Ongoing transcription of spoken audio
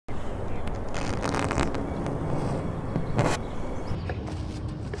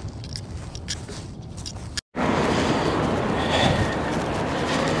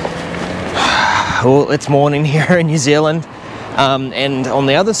Well, it's morning here in New Zealand, and on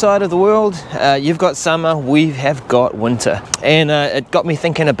the other side of the world, you've got summer, we have got winter. And it got me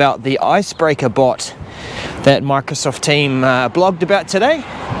thinking about the Icebreaker bot that Microsoft team blogged about today.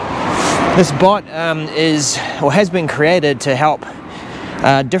 This bot has been created to help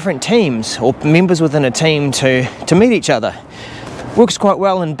different teams or members within a team to meet each other. Works quite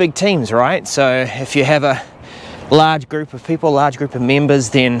well in big teams, right? So if you have a large group of people, large group of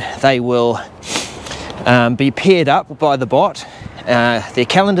members, then they will be paired up by the bot. Their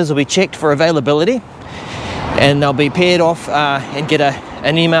calendars will be checked for availability, and they'll be paired off and get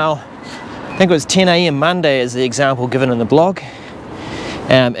an email. I think it was 10 AM Monday as the example given in the blog,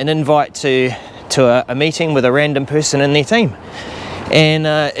 an invite to a meeting with a random person in their team. And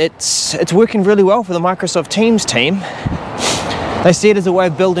it's working really well for the Microsoft Teams team. They see it as a way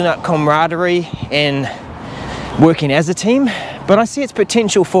of building up camaraderie and working as a team, but I see its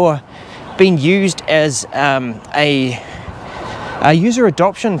potential for being used as a user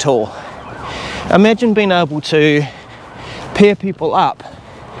adoption tool. Imagine being able to pair people up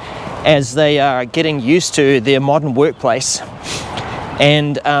as they are getting used to their modern workplace,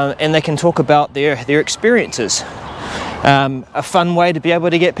 and they can talk about their experiences. A fun way to be able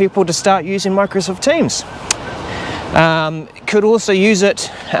to get people to start using Microsoft Teams. Could also use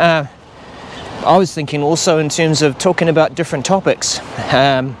it, I was thinking also in terms of talking about different topics.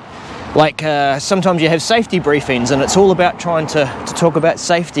 Like sometimes you have safety briefings and it's all about trying to talk about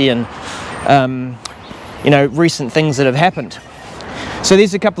safety and recent things that have happened. So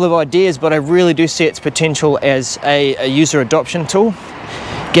there's a couple of ideas, but I really do see its potential as a user adoption tool,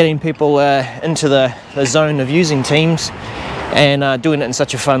 getting people into the zone of using Teams and doing it in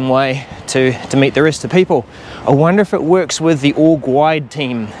such a fun way to meet the rest of the people. I wonder if it works with the org-wide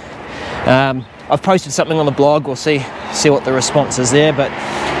team. I've posted something on the blog, we'll see what the response is there, but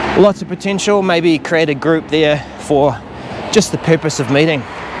lots of potential. Maybe create a group there for just the purpose of meeting.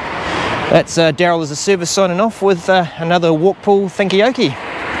 That's Daryl as a service signing off with another Walkpool Thinkeoke.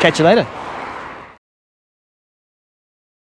 Catch you later.